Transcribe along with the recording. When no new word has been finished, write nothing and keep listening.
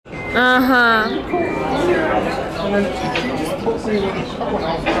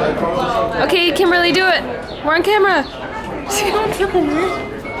Okay, Kimberly, do it. We're on camera.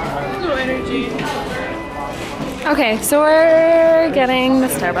 No energy. Okay, so we're getting the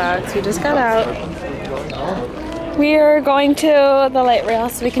Starbucks. We just got out. We are going to the light rail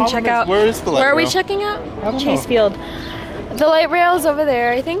so we can check out. Where is the light rail? Where are we checking out? I don't Chase know. Field. The light rail is over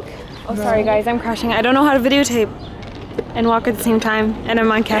there, I think. Oh, sorry guys, I'm crashing. I don't know how to videotape and walk at the same time, and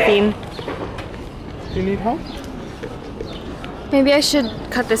I'm on caffeine. Do you need help? Maybe I should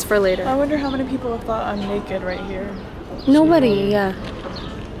cut this for later. I wonder how many people have thought I'm naked right here. Nobody, yeah.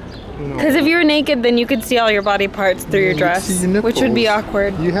 No. Because if you were naked, then you could see all your body parts through your dress, See your which would be nipples.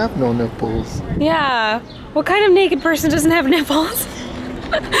 awkward. You have no nipples. Yeah. What kind of naked person doesn't have nipples?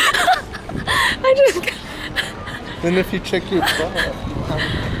 I just. Then if you check your butt.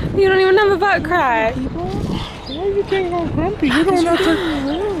 You don't even have a butt crack. Why are you getting all grumpy? You don't have to.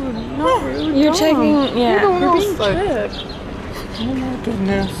 Not rude. You're checking, yeah. You don't know. Being tripped. Oh my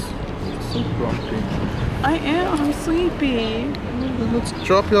goodness. So grumpy. I am. I'm sleepy. Let's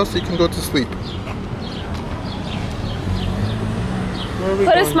drop you off so you can go to sleep. Where are we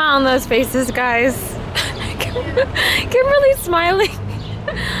Put a going? smile on those faces, guys. Kimberly's smiling.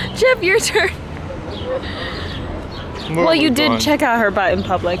 Chip, your turn. Where Well, are you we did going? check out her butt in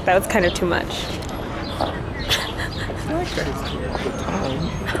public. That was kind of too much. That guy's here all the time.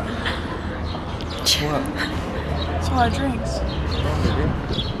 What? It's a lot of drinks.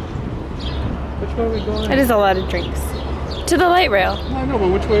 Which way are we going? It is a lot of drinks. To the light rail. I know, but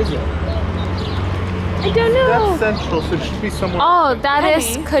which way is it? I don't know. That's central, so it should be somewhere. Oh, that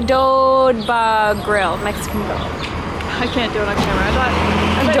is Penny. Cadodba Grill, Mexican grill. I can't do it on camera. I thought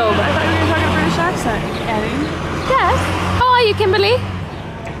you were talking a British accent, Annie. Yes. How are you, Kimberly?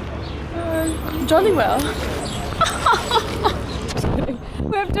 Jolly well.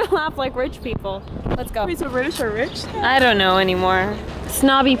 We have to laugh like rich people. Let's go. Wait, so British are rich? I don't know anymore.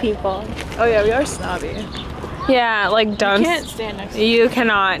 Snobby people. Oh yeah, we are snobby. Yeah, like don't. You can't stand next to me. You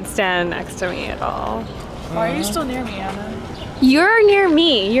cannot stand next to me at all. Why are you still near me, Anna? You're near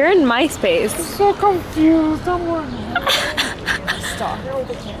me. You're in my space. So confused. Don't worry. Stop.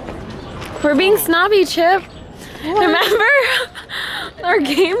 We're being snobby, Chip. Remember our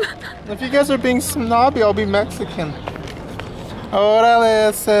game? If you guys are being snobby, I'll be Mexican.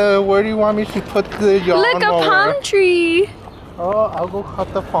 Orale, so where do you want me to put the yarn? Look, a palm tree. Oh, I'll go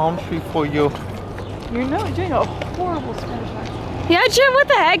cut the palm tree for you. You're not doing a horrible Spanish accent. Yeah, Chip, what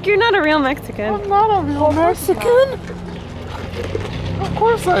the heck? You're not a real Mexican. I'm not a real Mexican. Of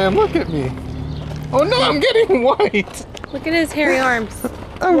course I am. Look at me. Oh no, I'm getting white. Look at his hairy arms.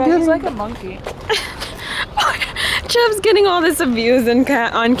 I'm Yeah, getting he's like a monkey. Chip's getting all this abuse on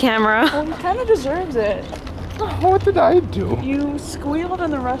camera. Well, he kind of deserves it. What did I do? You squealed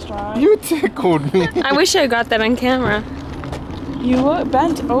in the restaurant. You tickled me. I wish I got that on camera. You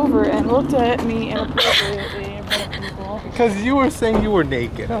bent over and looked at me inappropriately in front of people. Because you were saying you were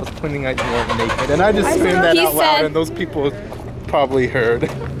naked. I was pointing out you weren't naked. And I just screamed that He out loud said- and those people probably heard.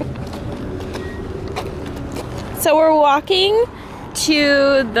 So we're walking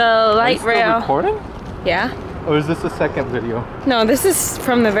to the light Still rail. recording? Yeah. Or is this the second video? No, this is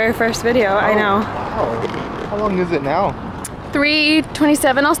from the very first video. I know. Oh. How long is it now?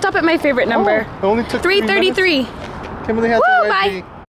 3:27. I'll stop at my favorite number. Oh, it only took 3 minutes. 3:33. Kimberly has Woo, to bye. ride the